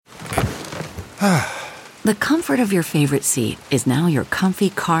The comfort of your favorite seat is now your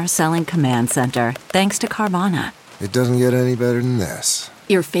comfy car selling command center, thanks to Carvana. It doesn't get any better than this.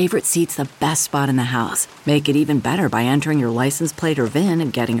 Your favorite seat's the best spot in the house. Make it even better by entering your license plate or VIN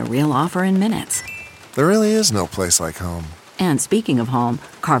and getting a real offer in minutes. There really is no place like home. And speaking of home,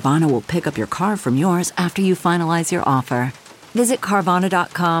 Carvana will pick up your car from yours after you finalize your offer. Visit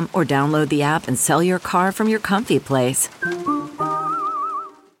Carvana.com or download the app and sell your car from your comfy place.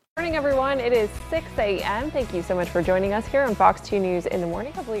 Morning, everyone. It is 6 a.m. Thank you so much for joining us here on Fox 2 News in the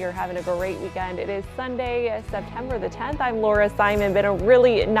morning. Hopefully you're having a great weekend. It is Sunday, September the 10th. I'm Laura Simon. Been a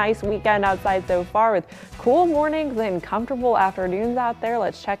really nice weekend outside so far with cool mornings and comfortable afternoons out there.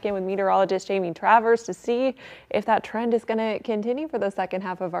 Let's check in with meteorologist Jamie Travers to see if that trend is going to continue for the second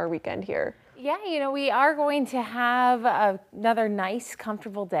half of our weekend here. Yeah, we are going to have another nice,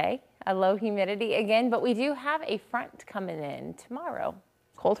 comfortable day, a low humidity again, but we do have a front coming in tomorrow.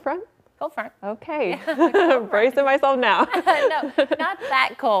 Cold front? Cold front. Okay. Bracing myself now. No, not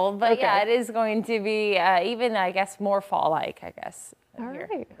that cold, but okay. Yeah, it is going to be even, I guess, more fall-like, I guess. All here,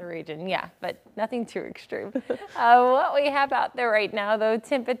 right. the region, yeah, but nothing too extreme. What we have out there right now, though,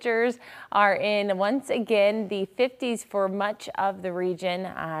 temperatures are in, once again, the 50s for much of the region.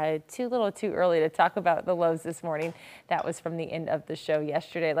 Too early to talk about the lows this morning. That was from the end of the show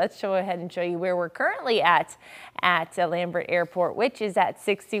yesterday. Let's go ahead and show you where we're currently at Lambert Airport, which is at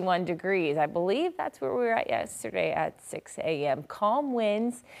 61 degrees. I believe that's where we were at yesterday at 6 a.m. Calm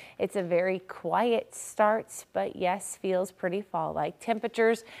winds. It's a very quiet start, but yes, feels pretty fall-like.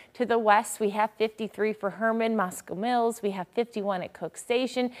 Temperatures to the west, we have 53 for Herman, Moscow Mills. We have 51 at Cook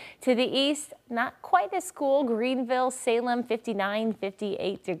Station. To the east, not quite as cool. Greenville, Salem, 59,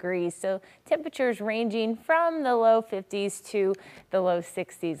 58 degrees. So temperatures ranging from the low 50s to the low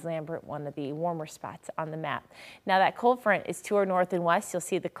 60s. Lambert, one of the warmer spots on the map. Now that cold front is to our north and west. You'll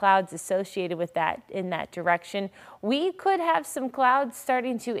see the clouds associated with that in that direction. We could have some clouds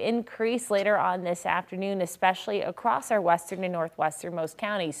starting to increase later on this afternoon, especially across our western and northwesternmost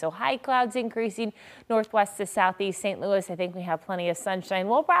counties. So high clouds increasing northwest to southeast St. Louis. I think we have plenty of sunshine.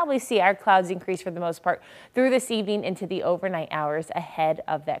 We'll probably see our clouds increase for the most part through this evening into the overnight hours ahead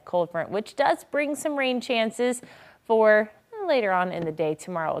of that cold front, which does bring some rain chances for later on in the day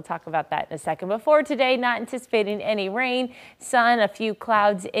tomorrow. We'll talk about that in a second. But for today, not anticipating any rain. Sun, a few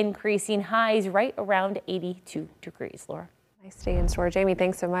clouds increasing, highs right around 82 degrees. Laura. Nice day in store. Jamie,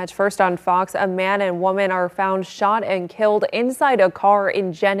 thanks so much. First on Fox, a man and woman are found shot and killed inside a car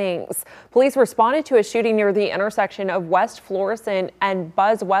in Jennings. Police responded to a shooting near the intersection of West Florissant and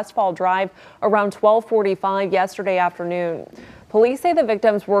Buzz Westfall Drive around 12:45 yesterday afternoon. Police say the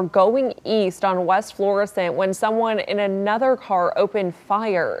victims were going east on West Florissant when someone in another car opened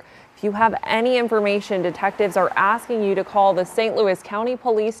fire. If you have any information, detectives are asking you to call the St. Louis County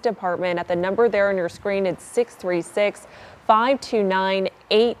Police Department at the number there on your screen. It's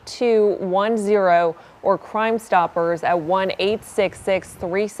 636-529-8210 or Crime Stoppers at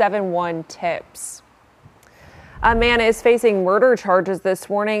 1-866-371-TIPS. A man is facing murder charges this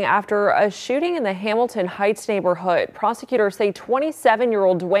morning after a shooting in the Hamilton Heights neighborhood. Prosecutors say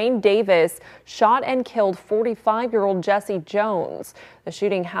 27-year-old Dwayne Davis shot and killed 45-year-old Jesse Jones. The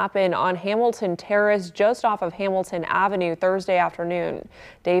shooting happened on Hamilton Terrace just off of Hamilton Avenue Thursday afternoon.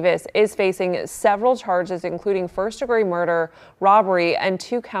 Davis is facing several charges, including first-degree murder, robbery, and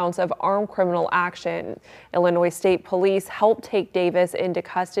 2 counts of armed criminal action. Illinois State Police helped take Davis into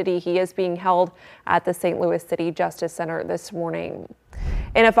custody. He is being held at the St. Louis City Justice Center this morning.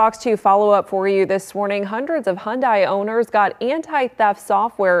 In a Fox 2 follow-up for you this morning, hundreds of Hyundai owners got anti-theft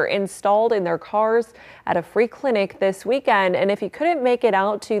software installed in their cars at a free clinic this weekend. And if you couldn't make it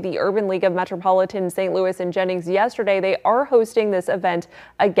out to the Urban League of Metropolitan St. Louis and Jennings yesterday, they are hosting this event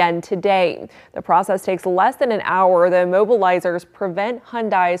again today. The process takes less than an hour. The immobilizers prevent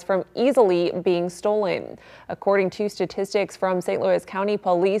Hyundais from easily being stolen. According to statistics from St. Louis County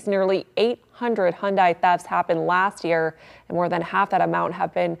Police, nearly 800 Hyundai thefts happened last year, and more than half that amount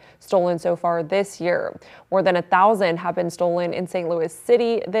have been stolen so far this year. More than 1,000 have been stolen in St. Louis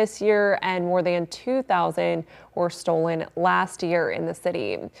City this year, and more than 2,000 were stolen last year in the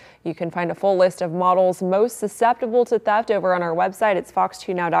city. You can find a full list of models most susceptible to theft over on our website. It's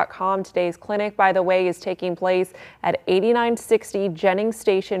fox2now.com. Today's clinic, by the way, is taking place at 8960 Jennings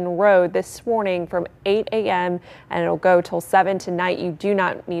Station Road this morning from 8 a.m. and it'll go till 7 tonight. You do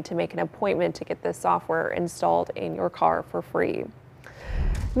not need to make an appointment to get this software installed in your car for free.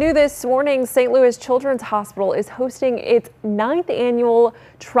 New this morning, St. Louis Children's Hospital is hosting its 9th annual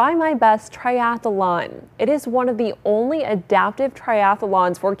Try My Best Triathlon. It is one of the only adaptive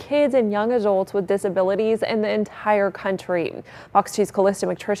triathlons for kids and young adults with disabilities in the entire country. Fox 2's Callista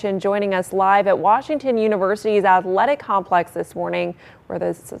McTrishan joining us live at Washington University's athletic complex this morning, where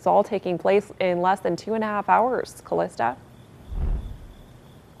this is all taking place in less than 2.5 hours. Callista?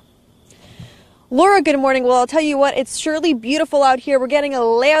 Laura, good morning. Well, I'll tell you what, it's surely beautiful out here. We're getting a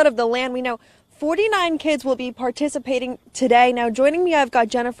layout of the land. We know 49 kids will be participating today. Now, joining me, I've got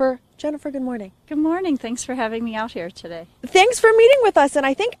Jennifer. Jennifer, good morning. Good morning. Thanks for having me out here today. Thanks for meeting with us. And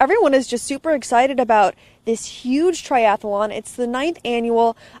I think everyone is just super excited about this huge triathlon. It's the 9th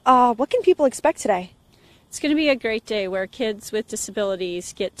annual. What can people expect today? It's going to be a great day where kids with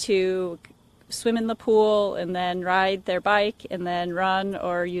disabilities get to swim in the pool and then ride their bike and then run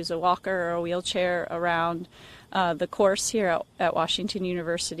or use a walker or a wheelchair around the course here at Washington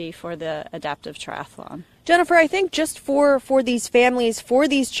University for the adaptive triathlon. Jennifer, I think just for these families, for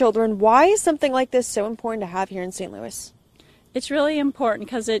these children, why is something like this so important to have here in St. Louis? It's really important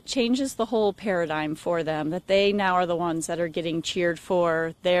because it changes the whole paradigm for them, that they now are the ones that are getting cheered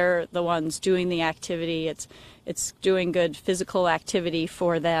for. They're the ones doing the activity. It's doing good physical activity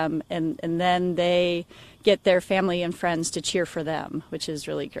for them, and then they get their family and friends to cheer for them, which is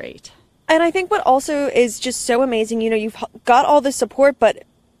really great. And I think what also is just so amazing, you know, you've got all this support, but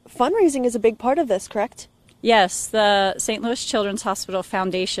fundraising is a big part of this, correct? Yes, the St. Louis Children's Hospital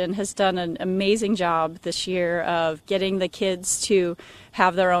Foundation has done an amazing job this year of getting the kids to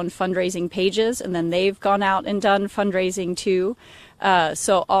have their own fundraising pages, and then they've gone out and done fundraising too.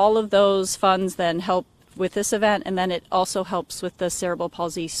 So all of those funds then help with this event, and then it also helps with the cerebral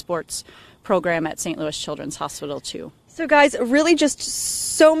palsy sports program at St. Louis Children's Hospital too. So guys, really just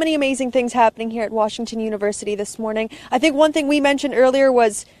so many amazing things happening here at Washington University this morning. I think one thing we mentioned earlier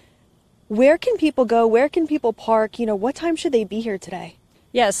was, where can people go? Where can people park? You know, what time should they be here today?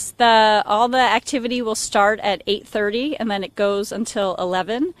 Yes, all the activity will start at 8:30 and then it goes until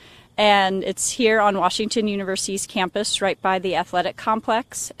 11. And it's here on Washington University's campus right by the athletic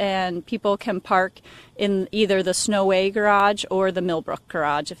complex, and people can park in either the Snowway garage or the Millbrook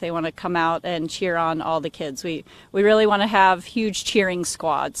garage if they want to come out and cheer on all the kids. We really want to have huge cheering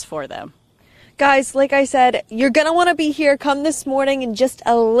squads for them. Guys, like I said, you're going to want to be here come this morning in just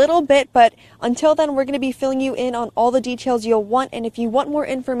a little bit, but until then, we're going to be filling you in on all the details you'll want. And if you want more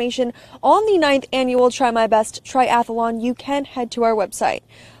information on the 9th annual Try My Best Triathlon, you can head to our website.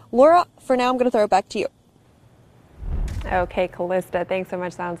 Laura, for now, I'm going to throw it back to you. Okay, Callista, thanks so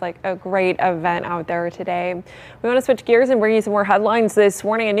much. Sounds like a great event out there today. We want to switch gears and bring you some more headlines this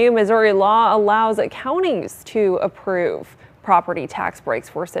morning. A new Missouri law allows counties to approve property tax breaks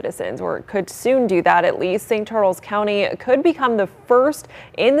for citizens, or it could soon do that at least. St. Charles County could become the first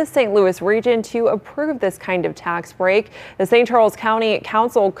in the St. Louis region to approve this kind of tax break. The St. Charles County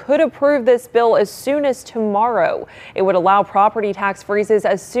Council could approve this bill as soon as tomorrow. It would allow property tax freezes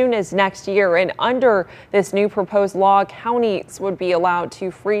as soon as next year, and under this new proposed law, counties would be allowed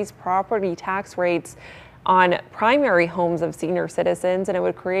to freeze property tax rates on primary homes of senior citizens, and it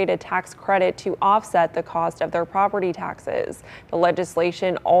would create a tax credit to offset the cost of their property taxes. The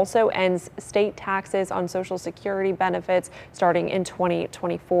legislation also ends state taxes on Social Security benefits starting in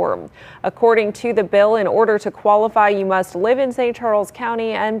 2024. According to the bill, in order to qualify, you must live in St. Charles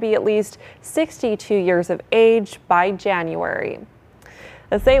County and be at least 62 years of age by January.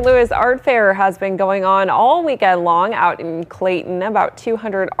 The St. Louis Art Fair has been going on all weekend long out in Clayton. About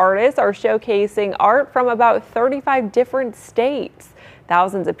 200 artists are showcasing art from about 35 different states.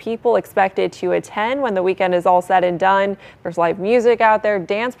 Thousands of people expected to attend when the weekend is all said and done. There's live music out there,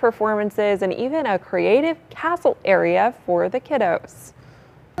 dance performances, and even a creative castle area for the kiddos.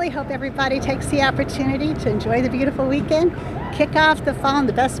 I really hope everybody takes the opportunity to enjoy the beautiful weekend, kick off the fall in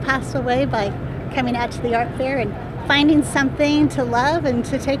the best possible way by coming out to the art fair and finding something to love and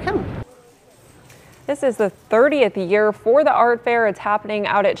to take home. This is the 30th year for the art fair. It's happening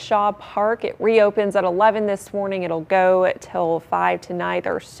out at Shaw Park. It reopens at 11 this morning. It'll go till 5 tonight.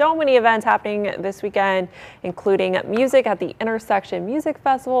 There are so many events happening this weekend, including music at the Intersection Music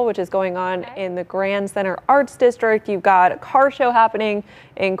Festival, which is going on in the Grand Center Arts District. You've got a car show happening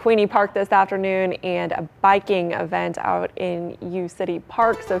in Queenie Park this afternoon and a biking event out in U City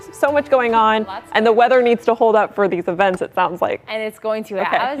Park. So much going on, and the weather needs to hold up for these events, it sounds like. And it's going to.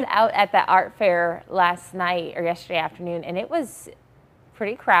 Okay. I was out at the art fair last night or yesterday afternoon, and it was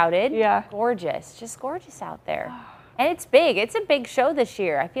pretty crowded. Yeah. Gorgeous, just gorgeous out there. And it's big. It's a big show this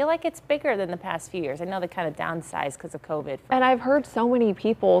year. I feel like it's bigger than the past few years. I know they kind of downsized because of COVID. And I've heard so many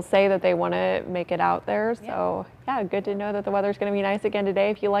people say that they want to make it out there. So yeah, good to know that the weather's going to be nice again today.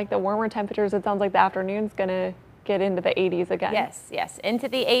 If you like the warmer temperatures, it sounds like the afternoon's going to get into the 80s again. Yes, into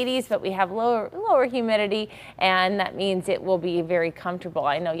the 80s, but we have lower humidity, and that means it will be very comfortable.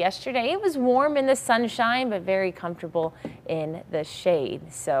 I know yesterday it was warm in the sunshine, but very comfortable in the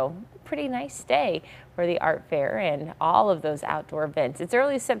shade. So pretty nice day for the art fair and all of those outdoor events. It's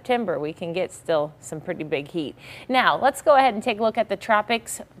early September. We can get still some pretty big heat. Now, let's go ahead and take a look at the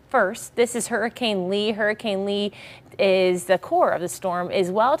tropics first. This is Hurricane Lee. Hurricane Lee is the core of the storm, is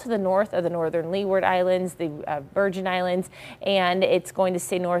well to the north of the northern Leeward Islands, the Virgin Islands, and it's going to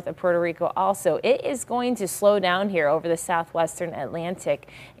stay north of Puerto Rico also. It is going to slow down here over the southwestern Atlantic,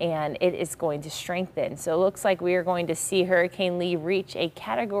 and it is going to strengthen. So it looks like we are going to see Hurricane Lee reach a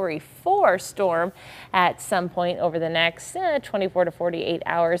Category 4 storm at some point over the next 24 to 48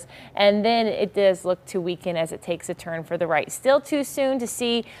 hours, and then it does look to weaken as it takes a turn for the right. Still too soon to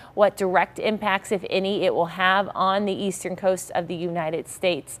see what direct impacts, if any, it will have on the eastern coast of the United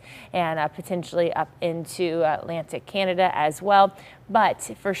States and potentially up into Atlantic Canada as well. But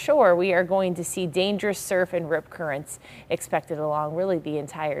for sure, we are going to see dangerous surf and rip currents expected along really the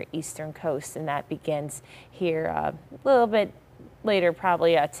entire eastern coast, and that begins here a little bit later,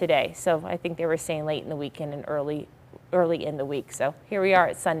 probably today. So I think they were saying late in the weekend and early in the week. So here we are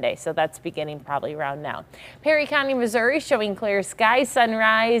at Sunday. So that's beginning probably around now. Perry County, Missouri, showing clear skies,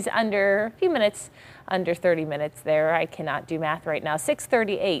 sunrise under a few minutes, under 30 minutes there. I cannot do math right now.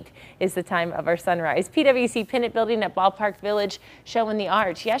 6:38 is the time of our sunrise. PwC Pennant Building at Ballpark Village showing the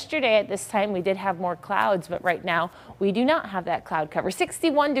arch. Yesterday at this time we did have more clouds, but right now we do not have that cloud cover.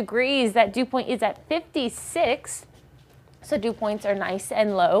 61 degrees. That dew point is at 56. So dew points are nice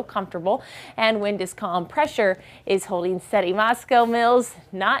and low, comfortable, and wind is calm. Pressure is holding steady. Moscow Mills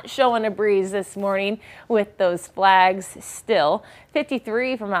not showing a breeze this morning with those flags still.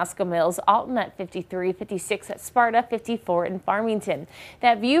 53 for Moscow Mills, Alton at 53, 56 at Sparta, 54 in Farmington.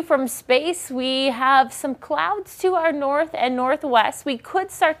 That view from space, we have some clouds to our north and northwest. We could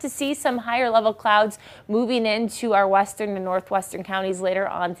start to see some higher level clouds moving into our western and northwestern counties later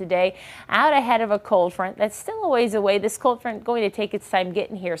on today, out ahead of a cold front that's still a ways away. This cold front going to take its time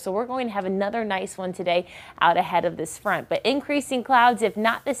getting here, so we're going to have another nice one today out ahead of this front. But increasing clouds, if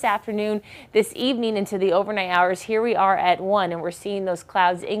not this afternoon, this evening into the overnight hours. Here we are at 1, and we're seeing those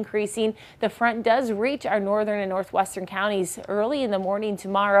clouds increasing. The front does reach our northern and northwestern counties early in the morning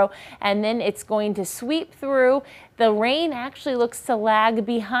tomorrow, and then it's going to sweep through. The rain actually looks to lag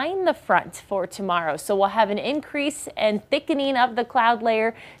behind the front for tomorrow. So we'll have an increase and thickening of the cloud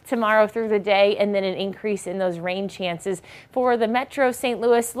layer tomorrow through the day, and then an increase in those rain chances. For the Metro St.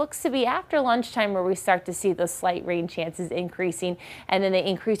 Louis, looks to be after lunchtime where we start to see those slight rain chances increasing, and then they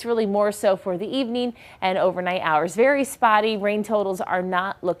increase really more so for the evening and overnight hours. Very spotty. Rain totals are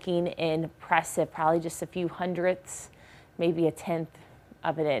not looking impressive, probably just a few hundredths, maybe a tenth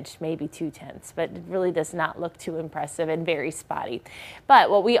of an inch, maybe 2/10, but it really does not look too impressive and very spotty.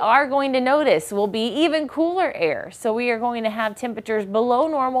 But what we are going to notice will be even cooler air. So we are going to have temperatures below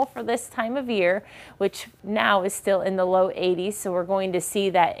normal for this time of year, which now is still in the low 80s. So we're going to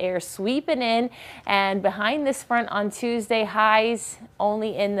see that air sweeping in, and behind this front on Tuesday, highs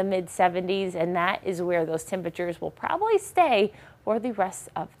only in the mid 70s, and that is where those temperatures will probably stay for the rest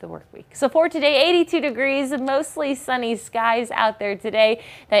of the work week. So for today, 82 degrees, mostly sunny skies out there today.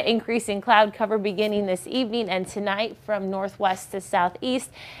 That increase in cloud cover beginning this evening and tonight from northwest to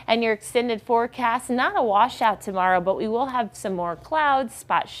southeast. And your extended forecast, not a washout tomorrow, but we will have some more clouds,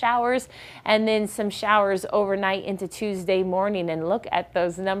 spot showers, and then some showers overnight into Tuesday morning. And look at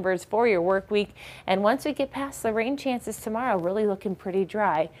those numbers for your work week. And once we get past the rain chances tomorrow, really looking pretty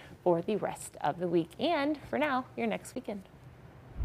dry for the rest of the week and for now, your next weekend.